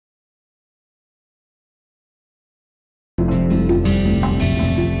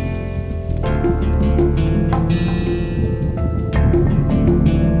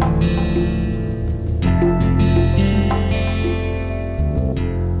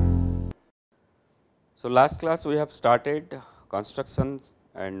So, last class we have started construction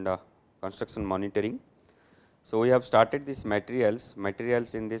and construction monitoring. So, we have started this materials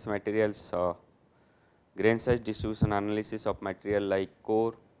in this materials grain size distribution analysis of material like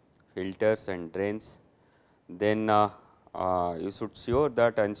core, filters and drains. Then you should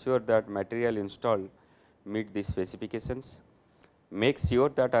ensure that material installed meet the specifications. Make sure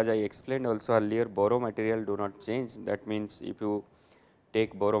that, as I explained also earlier, borrow material do not change. That means, if you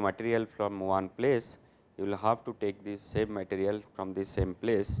take borrow material from one place, you will have to take the same material from the same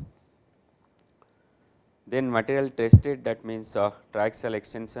place. Then material tested, that means triaxial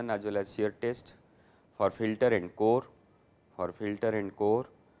extension as well as shear test for filter and core,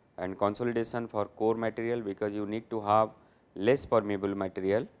 and consolidation for core material, because you need to have less permeable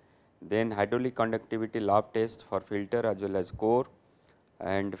material. Then hydraulic conductivity lab test for filter as well as core,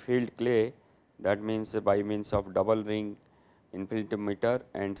 and field clay, that means by means of double ring infiltrometer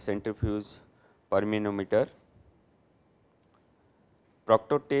and centrifuge permeometer.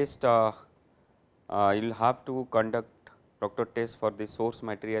 Proctor test, you will have to conduct proctor test for the source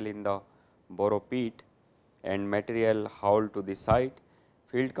material in the borrow pit and material hauled to the site.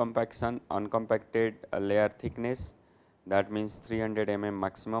 Field compaction, uncompacted layer thickness, that means 300 mm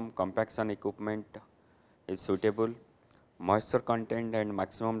maximum. Compaction equipment is suitable. Moisture content and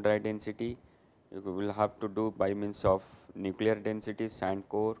maximum dry density, you will have to do by means of nuclear density, sand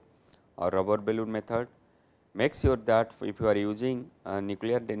core or rubber balloon method. Make sure that if you are using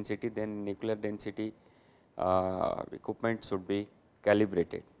nuclear density, then nuclear density equipment should be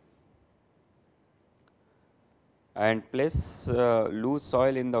calibrated. And place loose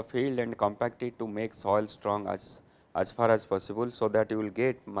soil in the field and compact it to make soil strong as far as possible, so that you will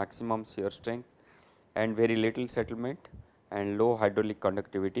get maximum shear strength and very little settlement and low hydraulic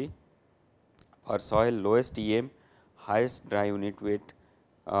conductivity. For soil, lowest EM, highest dry unit weight,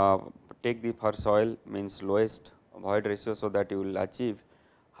 take the for soil means lowest void ratio, so that you will achieve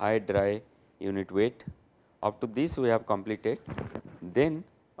high dry unit weight. Up to this we have completed. Then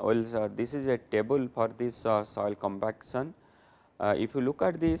this is a table for this soil compaction. If you look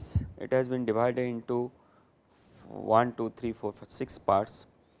at this, it has been divided into 1, 2, 3, 4, 5, 6 parts.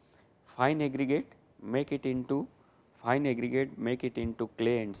 Fine aggregate, make it into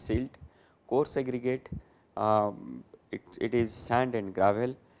clay and silt. Coarse aggregate, it is sand and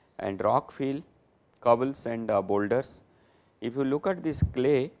gravel, and rock fill, cobbles and boulders. If you look at this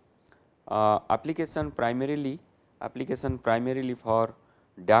clay, application primarily for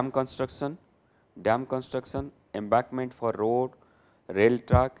dam construction, embankment for road, rail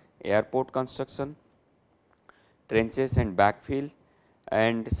track, airport construction, trenches and backfill,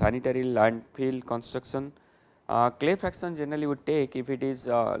 and sanitary landfill construction. Clay fraction generally would take, if it is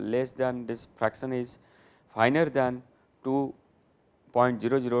less than, this fraction is finer than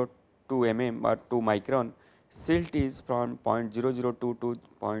 2.002 mm or 2 micron. Silt is from 0.002 to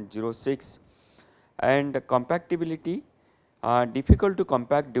 0.06, and compactability, difficult to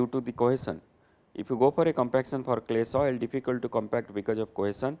compact due to the cohesion. If you go for a compaction for clay soil, difficult to compact because of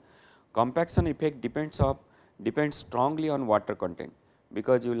cohesion. Compaction effect depends strongly on water content,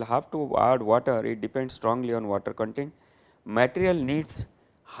 because you will have to add water, it depends strongly on water content. Material needs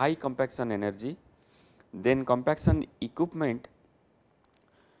high compaction energy. Then compaction equipment,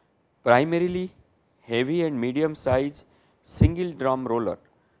 primarily heavy and medium size single drum roller.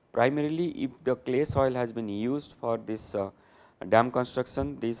 Primarily, if the clay soil has been used for this dam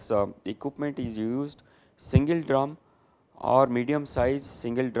construction, this equipment is used single drum or medium size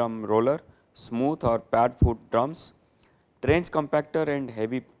single drum roller, smooth or pad foot drums. Trench compactor and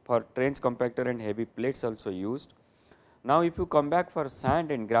heavy plates also used. Now, if you come back for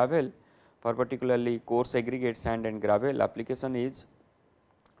sand and gravel, for particularly coarse aggregate sand and gravel, application is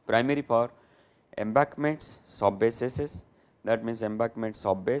primary for embankments, sub bases, that means embankment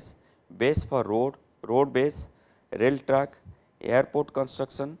sub base, base for road base, rail track, airport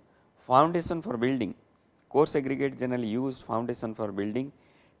construction, foundation for building. Coarse aggregate generally used foundation for building,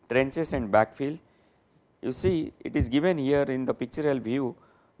 trenches and backfill. You see, it is given here in the pictorial view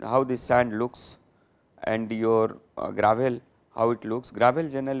how the sand looks, and your gravel how it looks. Gravel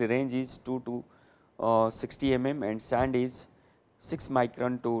generally range is 2 to 60 mm, and sand is 6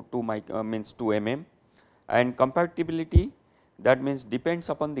 micron to 2 means 2 mm. And compactability, that means depends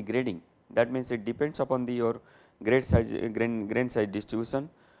upon the grading, that means it depends upon the your grain size distribution.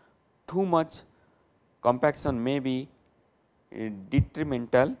 Too much compaction may be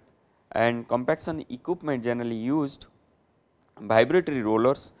detrimental, and compaction equipment generally used vibratory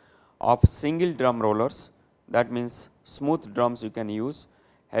rollers of single drum rollers, that means smooth drums you can use.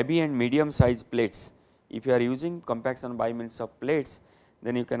 Heavy and medium size plates, if you are using compaction by means of plates,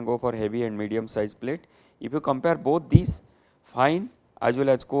 then you can go for heavy and medium size plate. If you compare both these, fine as well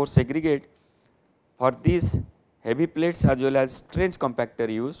as coarse aggregate, for these heavy plates as well as trench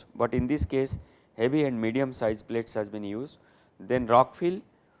compactor used, but in this case heavy and medium size plates has been used. Then rock fill,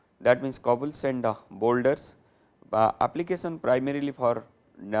 that means cobbles and boulders, application primarily for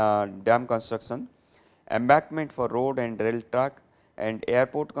dam construction, embankment for road and rail track and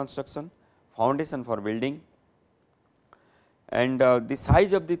airport construction, foundation for building. And the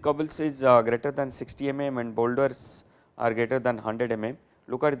size of the cobbles is greater than 60 mm and boulders are greater than 100 mm.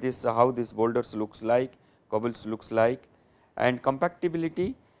 Look at this, how this boulders looks like, cobbles looks like. And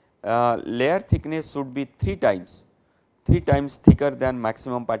compactability, layer thickness should be 3 times thicker than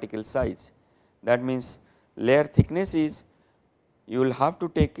maximum particle size. That means layer thickness is, you will have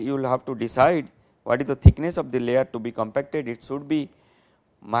to decide what is the thickness of the layer to be compacted. It should be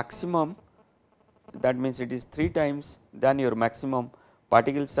maximum, that means it is 3 times than your maximum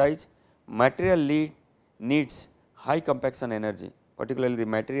particle size. Material needs high compaction energy, particularly the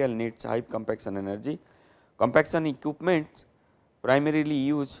material needs high compaction energy. Compaction equipment primarily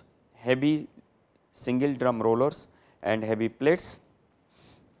use heavy single drum rollers and heavy plates.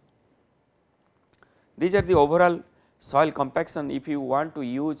 These are the overall soil compaction. If you want to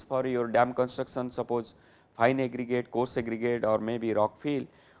use for your dam construction, suppose fine aggregate, coarse aggregate or maybe rock fill,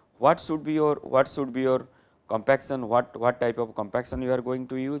 what should be your compaction, what type of compaction you are going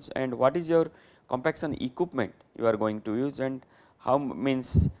to use, and what is your compaction equipment you are going to use, and how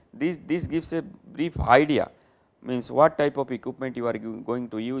means this gives a brief idea, means what type of equipment you are going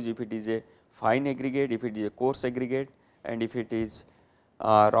to use, if it is a fine aggregate, if it is a coarse aggregate, and if it is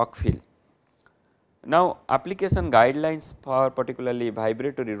rock fill. Now application guidelines for particularly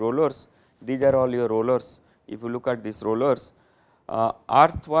vibratory rollers, these are all your rollers. If you look at these rollers,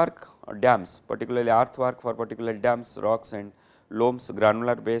 earthwork dams, particularly earthwork for particular dams, rocks and loams,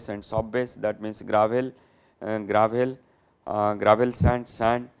 granular base and soft base, that means gravel,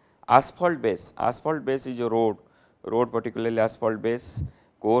 sand, asphalt base is your road particularly asphalt base,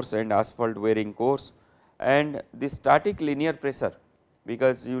 course and asphalt wearing course, and the static linear pressure,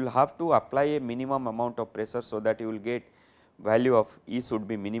 because you will have to apply a minimum amount of pressure so that you will get value of E should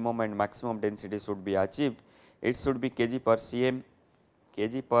be minimum and maximum density should be achieved. It should be kg per cm,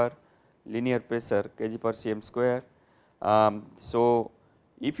 kg per linear pressure, kg per cm square. So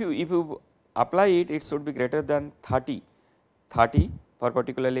if you apply it, it should be greater than 30 for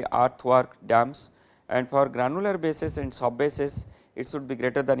particularly earthwork dams, and for granular bases and sub bases it should be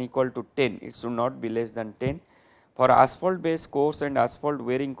greater than equal to 10, it should not be less than 10. For asphalt base course and asphalt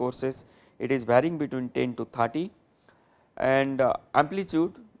wearing courses, it is varying between 10 to 30, and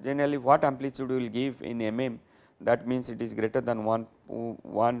amplitude, generally what amplitude will give in mm, that means it is greater than 1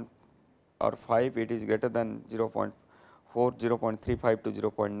 or 5, it is greater than 0.4, 0.35 to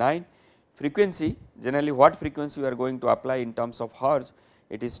 0.9. Frequency, generally what frequency you are going to apply in terms of hertz,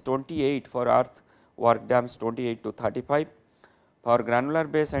 it is 28 for earthwork dams, 28 to 35, for granular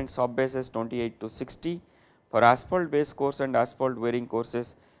base and soft bases 28 to 60, for asphalt base course and asphalt wearing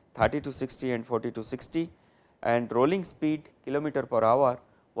courses 30 to 60 and 40 to 60, and rolling speed kilometer per hour,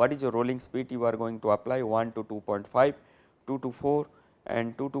 what is your rolling speed you are going to apply, 1 to 2.5, 2 to 4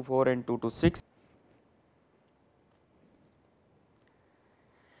 and 2 to 4 and 2 to 6.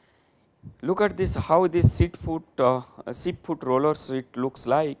 Look at this, how this ship foot rollers it looks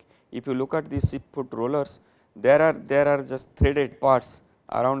like. If you look at these ship foot rollers, there are just threaded parts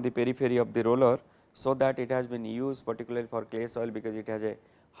around the periphery of the roller, so that it has been used particularly for clay soil because it has a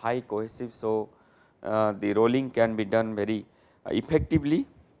high cohesive. So the rolling can be done very effectively.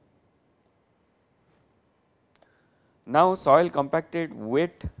 Now soil compacted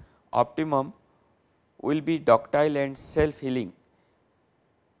wet optimum will be ductile and self healing,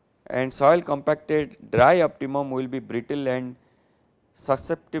 and soil compacted dry optimum will be brittle and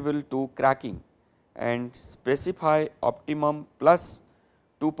susceptible to cracking, and specify optimum plus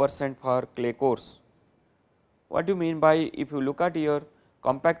 2% for clay course. What do you mean by, if you look at your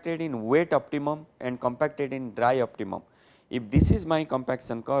compacted in wet optimum and compacted in dry optimum, if this is my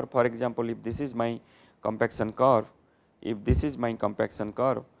compaction curve, for example, if this is my compaction curve, if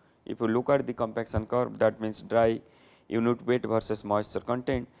you look at the compaction curve, that means dry unit weight versus moisture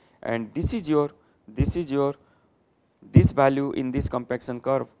content, and this value in this compaction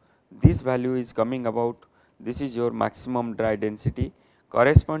curve, this value is coming about, this is your maximum dry density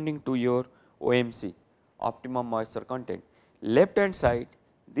corresponding to your OMC, optimum moisture content. Left hand side,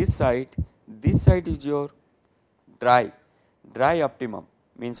 this side is your dry optimum,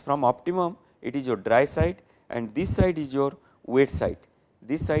 means from optimum it is your dry side, and this side is your wet side,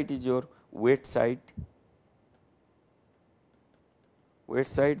 wet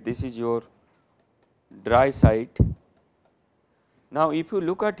side, this is your dry side. Now, if you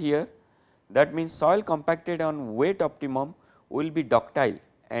look at here, that means soil compacted on wet optimum will be ductile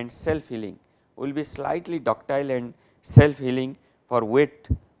and self healing, will be slightly ductile and self healing for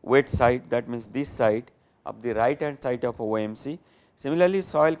wet side, that means this side of the right hand side of OMC. Similarly,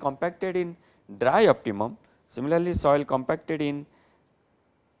 soil compacted in dry optimum,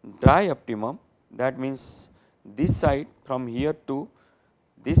 that means this side from here to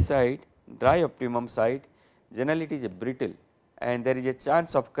this side, dry optimum side, generally it is a brittle and there is a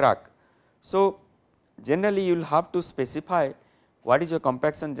chance of crack. So, generally you will have to specify what is your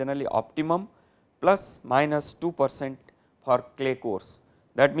compaction generally optimum plus minus 2% for clay cores.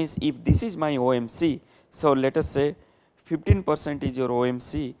 That means, if this is my OMC, so let us say 15% is your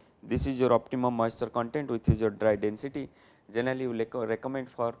OMC, this is your optimum moisture content which is your dry density, generally you recommend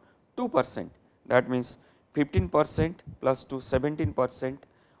for 2%, that means 15% plus to 17%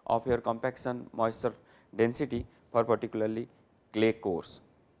 of your compaction moisture density for particularly clay cores.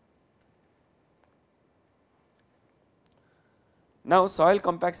 Now, soil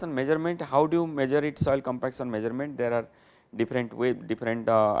compaction measurement, how do you measure it? Soil compaction measurement, there are different way,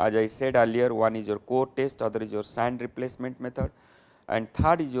 as I said earlier, one is your core test, other is your sand replacement method, and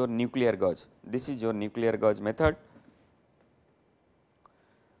third is your nuclear gauge. This is your nuclear gauge method.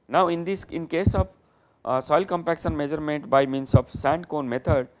 Now, in case of soil compaction measurement by means of sand cone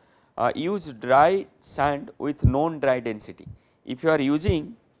method, use dry sand with known dry density. If you are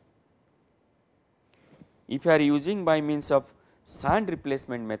using by means of sand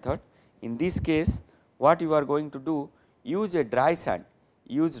replacement method, in this case what you are going to do, use dry sand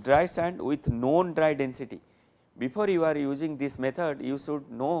with known dry density. Before you are using this method, you should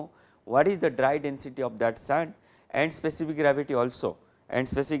know what is the dry density of that sand and specific gravity also,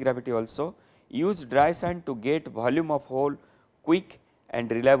 use dry sand to get volume of hole quick and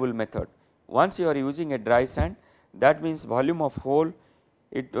reliable method. Once you are using a dry sand, that means volume of hole,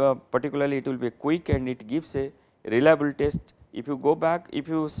 it particularly it will be quick and it gives a reliable test. If you go back, if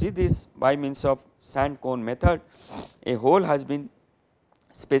you see this by means of sand cone method, a hole has been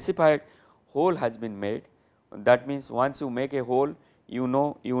specified, hole has been made. That means, once you make a hole, you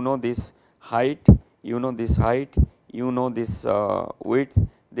know this height, this width,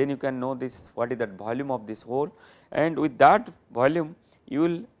 then you can know this what is the volume of this hole, and with that volume you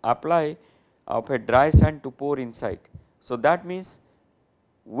will apply of a dry sand to pour inside. So, that means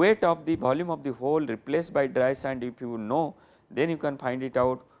weight of the volume of the hole replaced by dry sand, if you know, then you can find it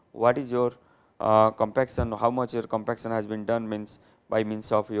out what is your compaction, how much your compaction has been done, means by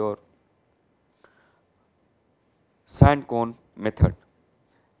means of your sand cone method.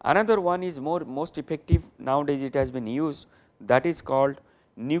 Another one is most effective, nowadays it has been used, that is called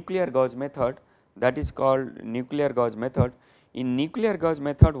nuclear gauge method. In nuclear gauge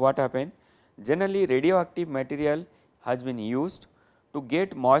method, what happen? Generally radioactive material has been used to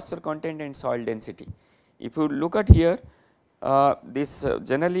get moisture content and soil density. If you look at here, this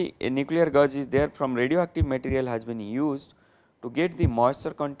generally a nuclear gauge is there, from radioactive material has been used to get the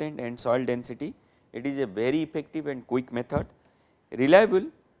moisture content and soil density. It is a very effective and quick method, reliable,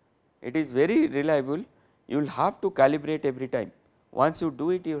 it is very reliable. You will have to calibrate every time. Once you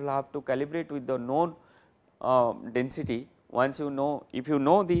do it, you will have to calibrate with the known density. Once you know, if you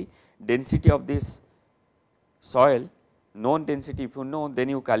know the density of this soil, known density, if you know, then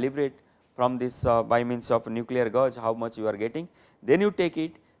you calibrate from this by means of nuclear gauge how much you are getting, then you take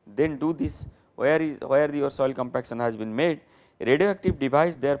it, then do this where your soil compaction has been made. Radioactive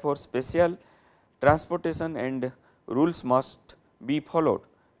device, therefore special transportation and rules must be followed.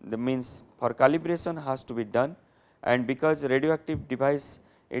 The means for calibration has to be done, and because radioactive device,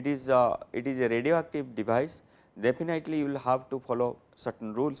 it is a radioactive device, definitely you will have to follow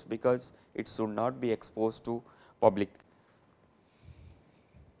certain rules, because it should not be exposed to public.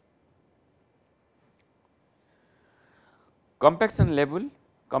 Compaction level,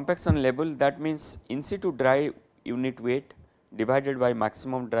 that means in situ dry unit weight divided by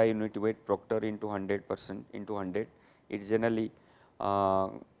maximum dry unit weight Proctor into 100% into 100, it is generally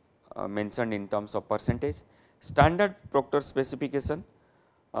mentioned in terms of percentage. Standard Proctor specification,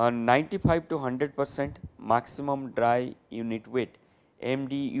 95 to 100% maximum dry unit weight,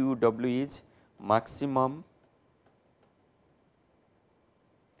 MDUW is maximum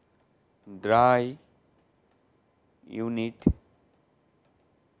dry unit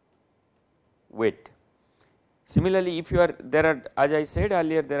weight. Similarly, if you are there are, as I said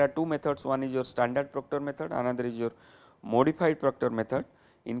earlier, there are two methods, one is your standard Proctor method, another is your modified Proctor method.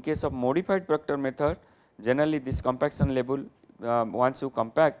 In case of modified Proctor method, generally this compaction level, once you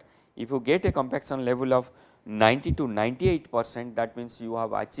compact, if you get a compaction level of 90 to 98%, that means you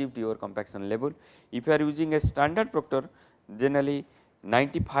have achieved your compaction level. If you are using a standard proctor, generally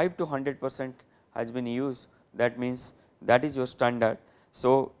 95 to 100% has been used, that means that is your standard.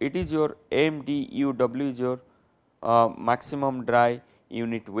 So, it is your MDUW is your maximum dry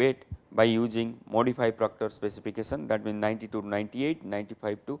unit weight by using modified proctor specification, that means 90 to 98,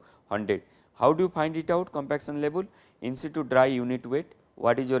 95 to 100. How do you find it out? Compaction level, in situ dry unit weight,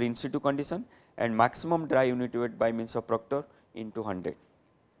 what is your in situ condition, and maximum dry unit weight by means of proctor into 100.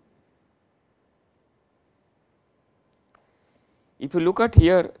 If you look at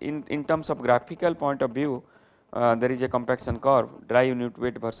here in terms of graphical point of view, there is a compaction curve, dry unit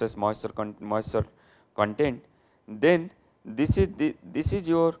weight versus moisture content. Then this is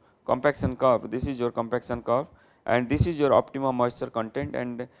your compaction curve, this is your compaction curve, and this is your optimum moisture content,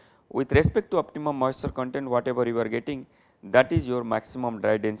 and with respect to optimum moisture content, whatever you are getting, that is your maximum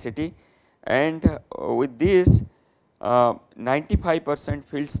dry density. And with this 95%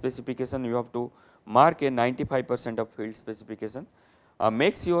 field specification, you have to mark a 95% of field specification,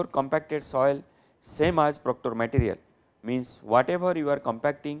 makes your compacted soil same as proctor material, means whatever you are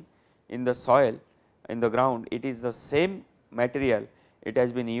compacting in the soil, in the ground, it is the same material it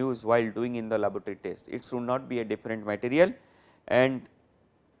has been used while doing in the laboratory test. It should not be a different material, and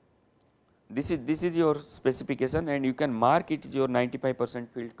this is your specification, and you can mark it your 95%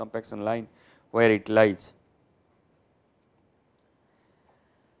 field compaction line where it lies.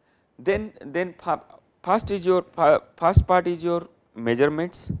 Then first is your first part is your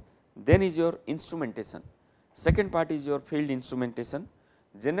measurements, then is your instrumentation, second part is your field instrumentation.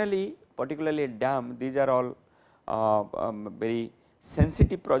 Generally, particularly at dam, these are all very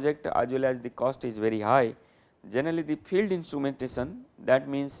sensitive project, as well as the cost is very high. Generally, the field instrumentation, that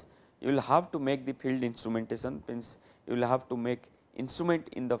means you will have to make the field instrumentation, means you will have to make instrument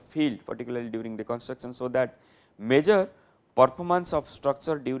in the field, particularly during the construction, so that measure performance of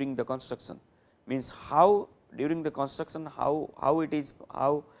structure during the construction, means how during the construction, how it is,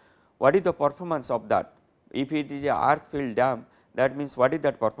 how what is the performance of that. If it is a earth filled dam, that means what is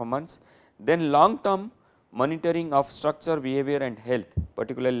that performance. Then long term monitoring of structure behavior and health,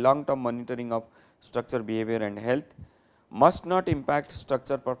 particularly long term monitoring of structure behavior and health must not impact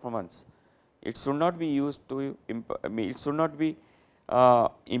structure performance. It should not be used to it should not be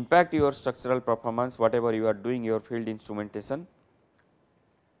impact your structural performance, whatever you are doing your field instrumentation.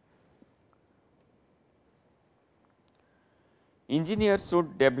 Engineers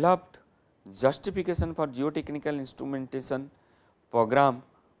should develop justification for geotechnical instrumentation program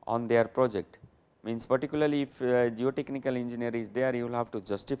on their project, means particularly if geotechnical engineer is there, you will have to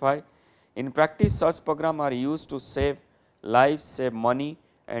justify. In practice, such program are used to save lives, save money,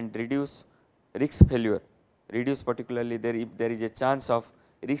 and reduce risk failure. Reduce, particularly there, if there is a chance of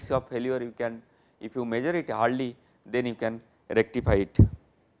risk of failure, you can, if you measure it early, then you can rectify it.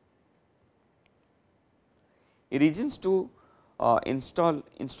 Reasons to install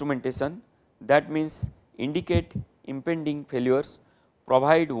instrumentation, that means indicate impending failures,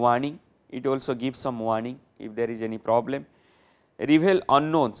 provide warning, it also gives some warning if there is any problem. Reveal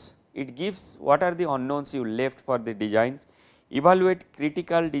unknowns, it gives what are the unknowns you left for the design. Evaluate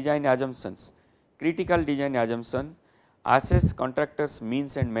critical design assumptions, critical design assumption, assess contractors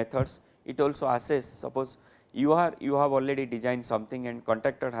means and methods, it also assess, suppose you have already designed something and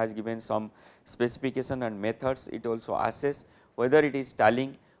contractor has given some specification and methods, it also assess whether it is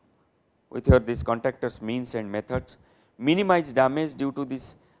tallying with your this contractors means and methods. Minimize damage due to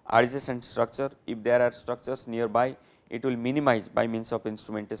this adjacent structure, if there are structures nearby, it will minimize by means of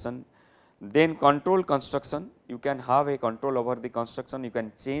instrumentation. Then control construction, you can have a control over the construction, you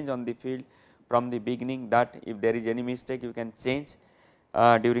can change on the field from the beginning, that if there is any mistake you can change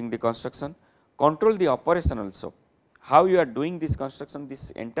during the construction. Control the operation also, how you are doing this construction,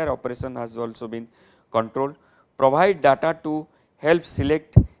 this entire operation has also been controlled. Provide data to help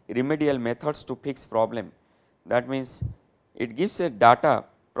select remedial methods to fix problem, that means it gives a data,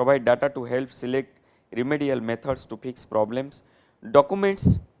 provide data to help select remedial methods to fix problems.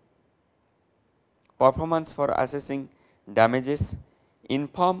 Documents performance for assessing damages,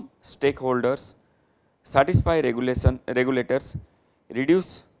 inform stakeholders, satisfy regulators,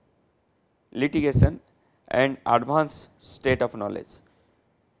 reduce litigation, and advance state of knowledge.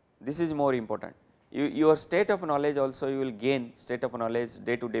 This is more important. Your state of knowledge also, you will gain state of knowledge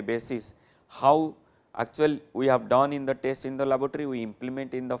day to day basis, how actual we have done in the test in the laboratory, we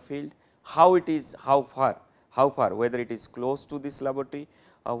implement in the field, how it is, how far, whether it is close to this laboratory,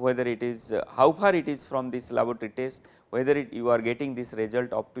 whether it is how far it is from this laboratory test, whether you are getting this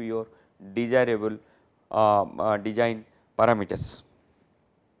result up to your desirable design parameters.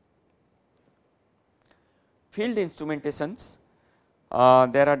 Field instrumentations,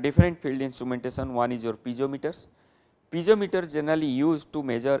 there are different field instrumentation. One is your piezometers. Piezometer generally used to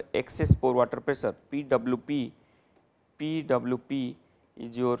measure excess pore water pressure. PWP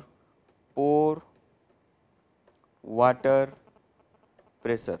is your pore water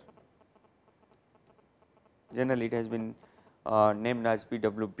pressure. Generally it has been named as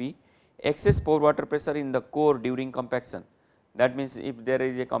PWP. Excess pore water pressure in the core during compaction. That means if there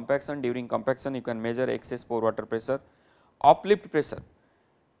is a compaction, during compaction you can measure excess pore water pressure. Uplift pressure,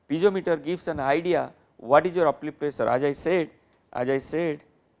 piezometer gives an idea what is your uplift pressure. As I said,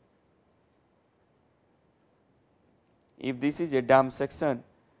 if this is a dam section,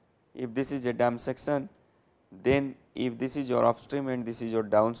 then if this is your upstream and this is your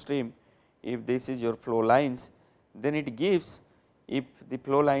downstream, if this is your flow lines, then it gives, if the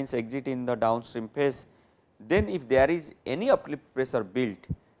flow lines exit in the downstream phase, then if there is any uplift pressure built,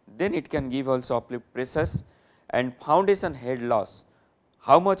 then it can give also uplift pressures. And foundation head loss,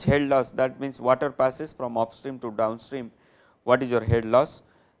 how much head loss, that means water passes from upstream to downstream, what is your head loss.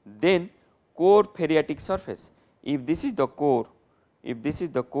 Then core phreatic surface, if this is the core,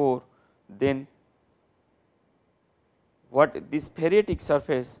 then what this phreatic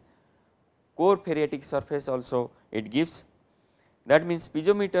surface, core phreatic surface also it gives. That means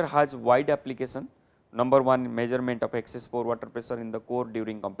piezometer has wide application. Number one, measurement of excess pore water pressure in the core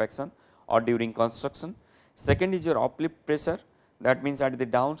during compaction or during construction. Second is your uplift pressure, that means at the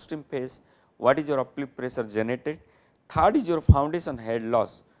downstream phase what is your uplift pressure generated. Third is your foundation head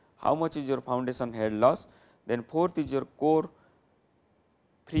loss, how much is your foundation head loss. Then fourth is your core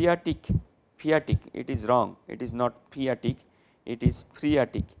phreatic, it is wrong, it is not phreatic, it is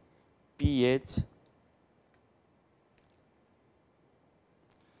phreatic, PHREATIC,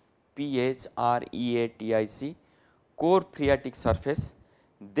 core phreatic surface.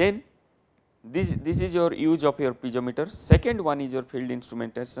 Then this is your use of your piezometer. Second one is your field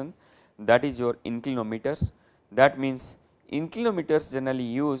instrumentation, that is your inclinometers. That means inclinometers generally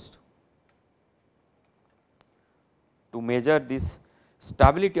used to measure this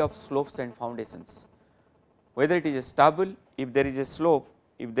stability of slopes and foundations, whether it is stable, if there is a slope,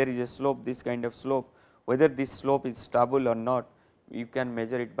 this kind of slope, whether this slope is stable or not, you can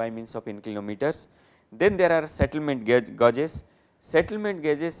measure it by means of inclinometers. Then there are settlement gauges. Settlement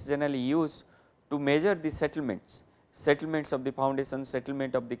gauges generally used to measure the settlements of the foundation,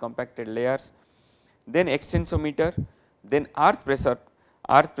 settlement of the compacted layers. Then extensometer, then earth pressure,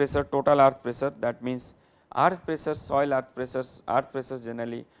 total earth pressure, that means earth pressure, soil earth pressures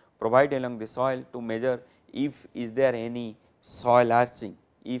generally provide along the soil to measure if is there any soil arching,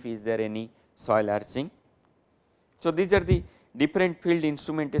 So these are the different field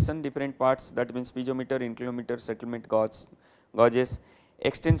instrumentation, different parts, that means piezometer, inclinometer, settlement gauges,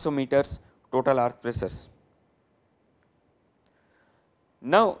 extensometers, total earth pressures.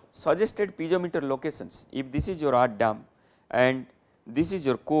 Now suggested piezometer locations, if this is your earth dam and this is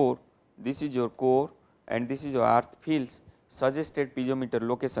your core, and this is your earth fields, suggested piezometer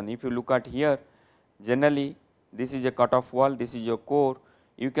location. If you look at here, generally this is a cutoff wall, this is your core,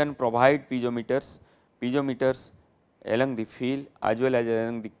 you can provide piezometers along the field as well as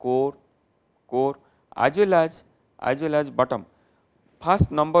along the core as well as bottom.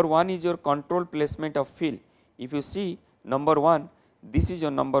 First, number one is your control placement of field. If you see number one, this is your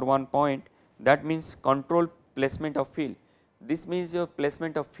number one point, that means control placement of field. This means your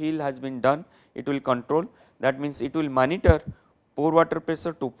placement of field has been done, it will control, that means it will monitor pore water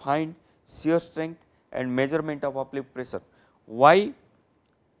pressure to find shear strength and measurement of uplift pressure. Why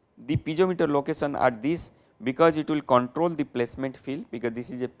the piezometer location are these? Because it will control the placement field, because this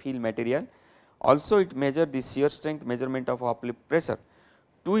is a field material. Also it measure the shear strength, measurement of uplift pressure.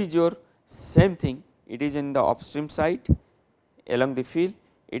 2 is your same thing, it is in the upstream side along the field,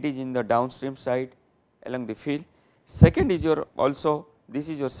 it is in the downstream side along the field. Second is your also, this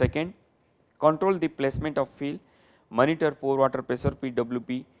is your second, control the placement of field, monitor pore water pressure,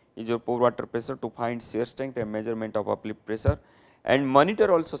 PWP is your pore water pressure to find shear strength and measurement of uplift pressure, and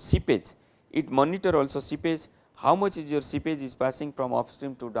monitor also seepage. It monitor also seepage, how much is your seepage is passing from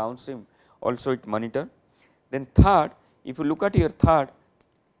upstream to downstream, also it monitor. Then third, if you look at your third,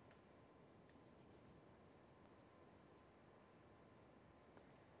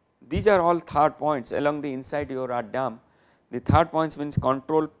 these are all third points along the inside your earth dam. The third points means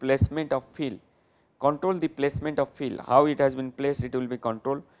control placement of field, control the placement of field, how it has been placed it will be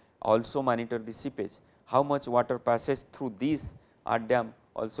controlled. Also monitor the seepage, how much water passes through this earth dam,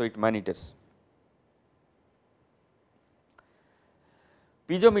 also it monitors.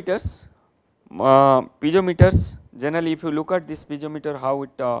 Piezometers, generally if you look at this piezometer how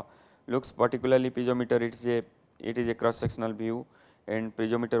it looks particularly piezometer, it is a cross sectional view, and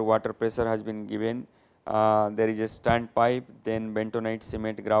piezometer water pressure has been given. There is a standpipe, then bentonite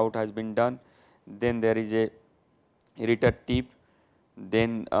cement grout has been done, then there is a irritor tip,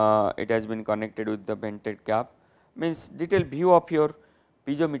 then it has been connected with the vented cap, means detailed view of your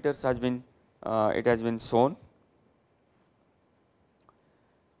piezometers has been it has been shown.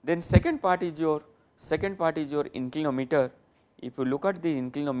 Then second part is your inclinometer. If you look at the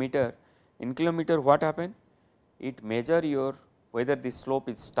inclinometer, what happen? It measure your whether the slope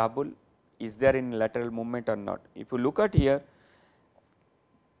is stable, is there any lateral movement or not. If you look at here,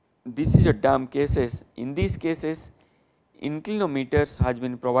 this is a dam cases. In these cases, inclinometers has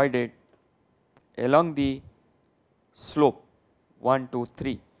been provided along the slope 1, 2,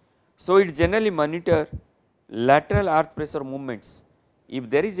 3. So, it generally monitor lateral earth pressure movements. If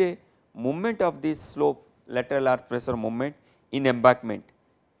there is a movement of this slope, lateral earth pressure movement in embankment,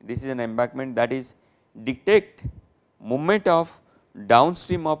 this is an embankment, that is detect movement of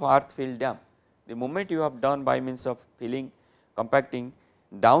downstream of earth fill dam. The movement you have done by means of filling, compacting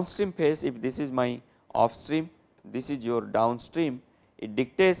downstream phase, if this is my upstream, this is your downstream, it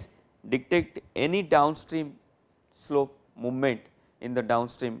detect any downstream slope movement in the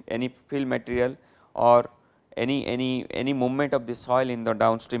downstream, any fill material or any movement of the soil in the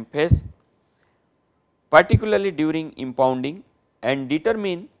downstream phase, particularly during impounding, and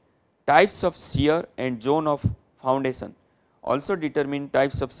determine types of shear and zone of foundation. Also determine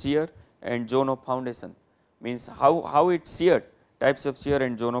types of shear and zone of foundation, means how it sheared, types of shear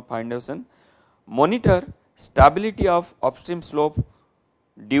and zone of foundation. Monitor stability of upstream slope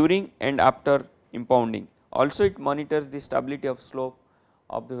during and after impounding. Also it monitors the stability of slope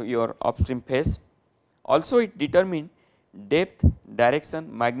of your upstream phase. Also it determine depth,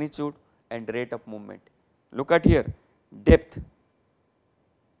 direction, magnitude and rate of movement. Look at here, depth.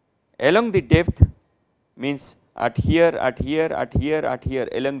 Along the depth means at here,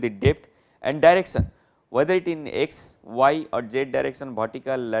 along the depth, and direction, whether it in x, y or z direction,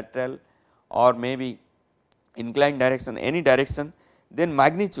 vertical, lateral or maybe inclined direction, any direction. Then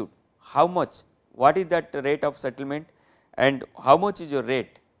magnitude, how much, what is that rate of settlement and how much is your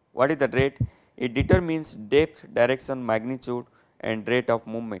rate, what is the rate, it determines depth, direction, magnitude and rate of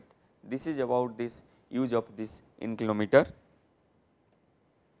movement. This is about this use of this inclinometer.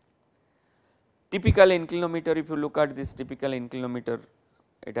 Typical inclinometer, if you look at this typical inclinometer,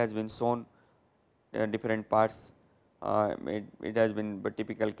 it has been shown different parts. It has been, but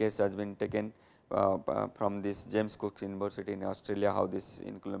typical case has been taken from this James Cook University in Australia, how this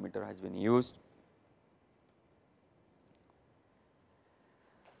inclinometer has been used.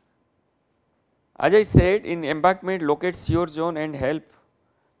 As I said, in embankment, locate shear zone and help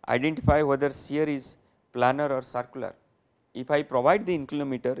identify whether shear is planar or circular. If I provide the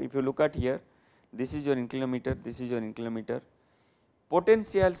inclinometer, if you look at here, this is your inclinometer, this is your inclinometer,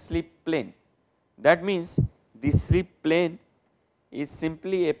 potential slip plane, that means the slip plane is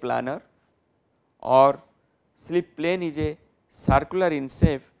simply a planar or slip plane is a circular in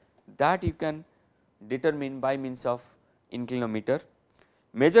shape, that you can determine by means of inclinometer.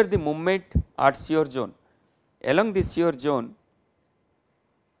 Measure the movement at shear zone. Along the shear zone,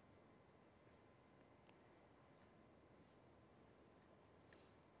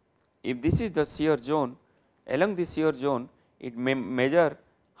 if this is the shear zone, along the shear zone it may measure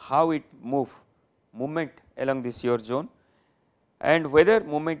how it movement along the shear zone, and whether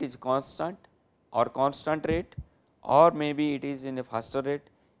movement is constant or constant rate or maybe it is in a faster rate.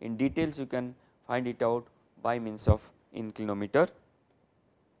 In details you can find it out by means of inclinometer.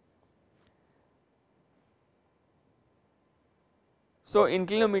 So,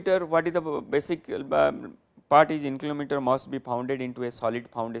 inclinometer, what is the basic part is inclinometer must be founded into a solid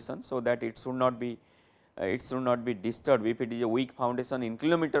foundation, so that it should not be disturbed. If it is a weak foundation,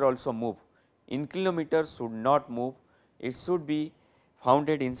 inclinometer also move. Inclinometer should not move, it should be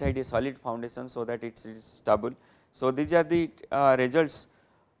founded inside a solid foundation, so that it is stable. So, these are the results,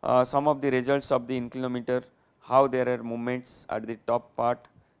 some of the results of the inclinometer, how there are movements at the top part,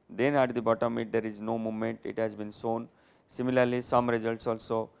 then at the bottom there is no movement, it has been shown. Similarly, some results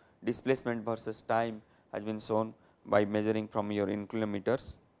also, displacement versus time has been shown by measuring from your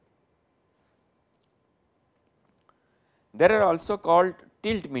inclinometers. There are also called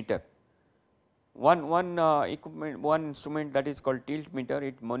tilt meter. One equipment, one instrument that is called tilt meter,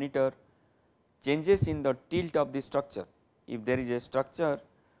 it monitor changes in the tilt of the structure. If there is a structure,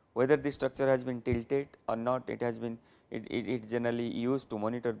 whether the structure has been tilted or not, it has been it generally used to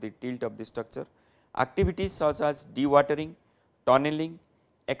monitor the tilt of the structure. Activities such as dewatering, tunneling,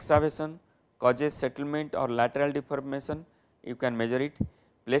 excavation causes settlement or lateral deformation, you can measure it.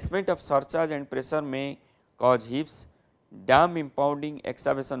 Placement of surcharge and pressure may cause heaves, dam impounding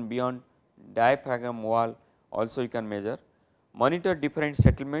excavation beyond diaphragm wall also you can measure. Monitor different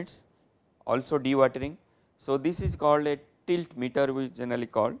settlements, also dewatering. So, this is called a tilt meter, we generally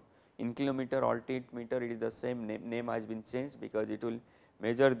call inclinometer or tilt meter. It is the same name has been changed because it will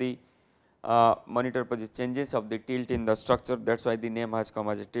measure the monitor changes of the tilt in the structure, that is why the name has come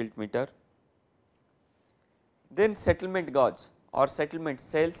as a tilt meter. Then settlement gauge or settlement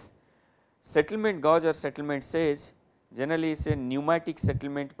cells. Settlement gauge or settlement cells generally is a pneumatic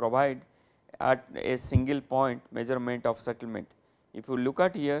settlement provide at a single point measurement of settlement. If you look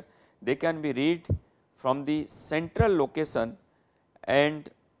at here, they can be read from the central location and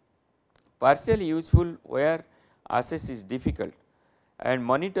partially useful where access is difficult, and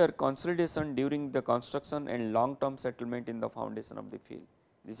monitor consolidation during the construction and long term settlement in the foundation of the field.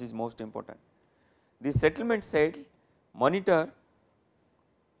 This is most important. The settlement cell monitor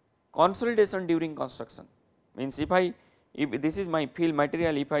consolidation during construction, means if this is my field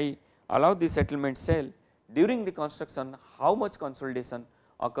material, if I allow the settlement cell during the construction, how much consolidation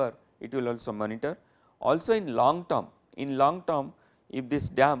occur, it will also monitor. Also in long term, if this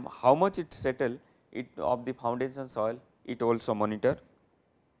dam how much it settle it of the foundation soil, it also monitor.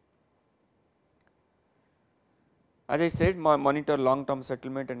 As I said, monitor long term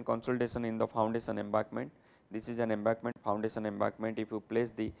settlement and consolidation in the foundation embankment. This is an embankment, foundation embankment. If you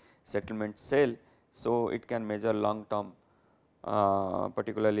place the settlement cell, so it can measure long term,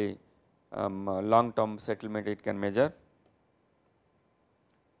 particularly long term settlement it can measure.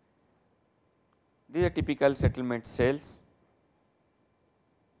 These are typical settlement cells.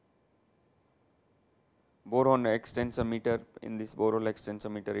 Borehole extensometer, in this borehole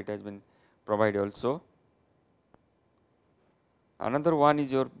extensometer it has been provided also. Another one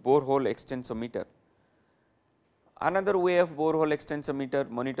is your borehole extensometer. Another way of borehole extensometer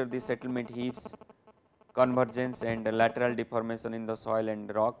monitor the settlement heaves, convergence and lateral deformation in the soil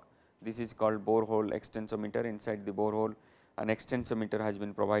and rock. This is called borehole extensometer. Inside the borehole an extensometer has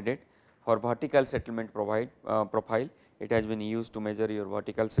been provided. For vertical settlement profile, it has been used to measure your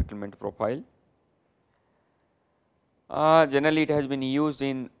vertical settlement profile. Generally it has been used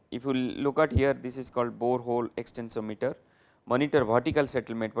in, if you look at here, this is called borehole extensometer. Monitor vertical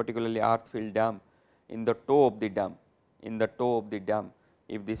settlement, particularly earth filled dam in the toe of the dam,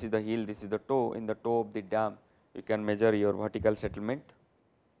 if this is the heel, this is the toe, in the toe of the dam you can measure your vertical settlement.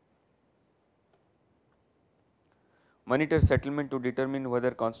 Monitor settlement to determine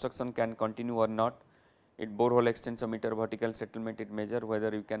whether construction can continue or not. It borehole extensometer vertical settlement, it measure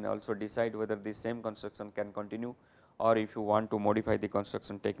whether you can also decide whether the same construction can continue or if you want to modify the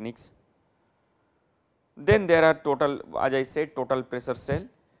construction techniques. Then there are total, as I said, total pressure cell.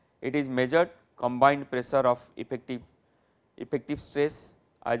 It is measured combined pressure of effective stress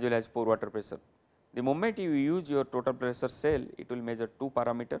as well as pore water pressure. The moment you use your total pressure cell, it will measure two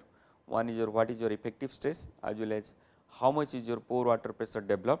parameter. One is your what is your effective stress as well as how much is your pore water pressure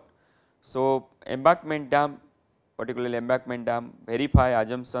developed. So, embankment dam, particularly embankment dam, verify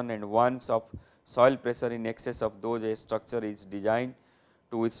assumption and once of soil pressure in excess of those a structure is designed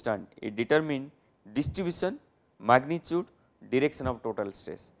to withstand. It determine distribution, magnitude, direction of total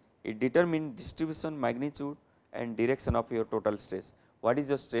stress. It determine distribution, magnitude and direction of your total stress. What is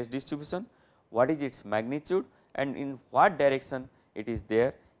the stress distribution, what is its magnitude and in what direction it is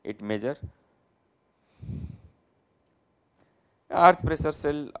there, it measure. Earth pressure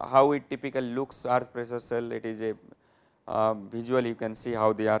cell, how it typically looks, earth pressure cell, it is a visual, you can see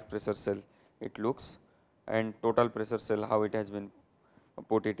how the earth pressure cell it looks, and total pressure cell how it has been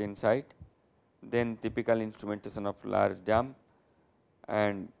put it inside. Then typical instrumentation of large dam,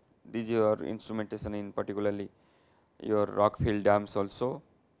 and these are your instrumentation in particularly your rock fill dams also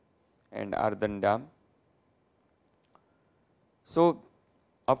and earthen dam. So,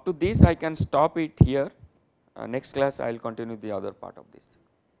 up to this I can stop it here. Next class I will continue the other part of this.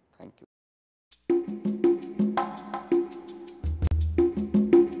 Thank you.